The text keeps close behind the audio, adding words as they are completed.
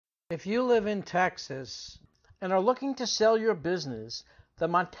If you live in Texas and are looking to sell your business, the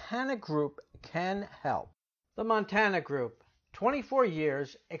Montana Group can help. The Montana Group, 24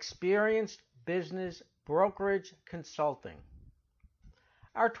 years, experienced business brokerage consulting.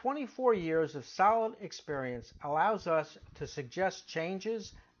 Our 24 years of solid experience allows us to suggest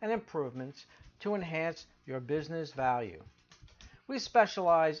changes and improvements to enhance your business value. We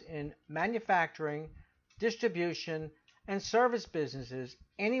specialize in manufacturing, distribution, and service businesses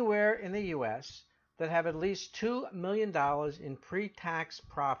anywhere in the U.S. that have at least $2 million in pre-tax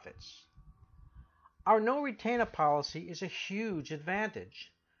profits. Our no retainer policy is a huge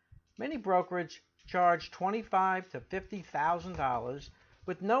advantage. Many brokerages charge $25,000 to $50,000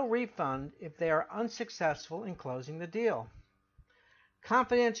 with no refund if they are unsuccessful in closing the deal.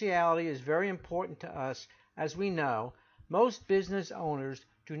 Confidentiality is very important to us, as we know most business owners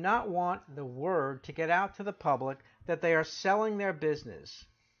do not want the word to get out to the public that they are selling their business.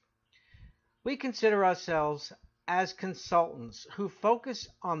 We consider ourselves as consultants who focus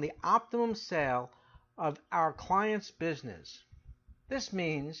on the optimum sale of our client's business. This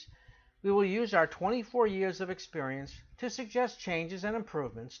means we will use our 24 years of experience to suggest changes and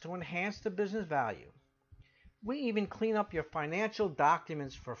improvements to enhance the business value. We even clean up your financial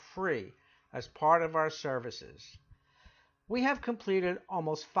documents for free as part of our services. We have completed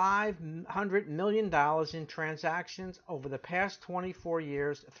almost $500 million in transactions over the past 24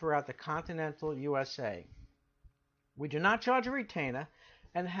 years throughout the continental USA. We do not charge a retainer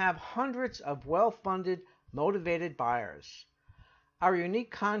and have hundreds of well-funded, motivated buyers. Our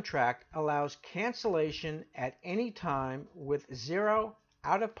unique contract allows cancellation at any time with zero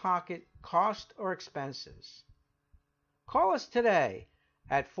out-of-pocket cost or expenses. Call us today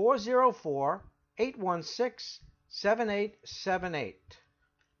at 404-816-7878.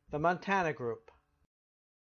 The Montana Group.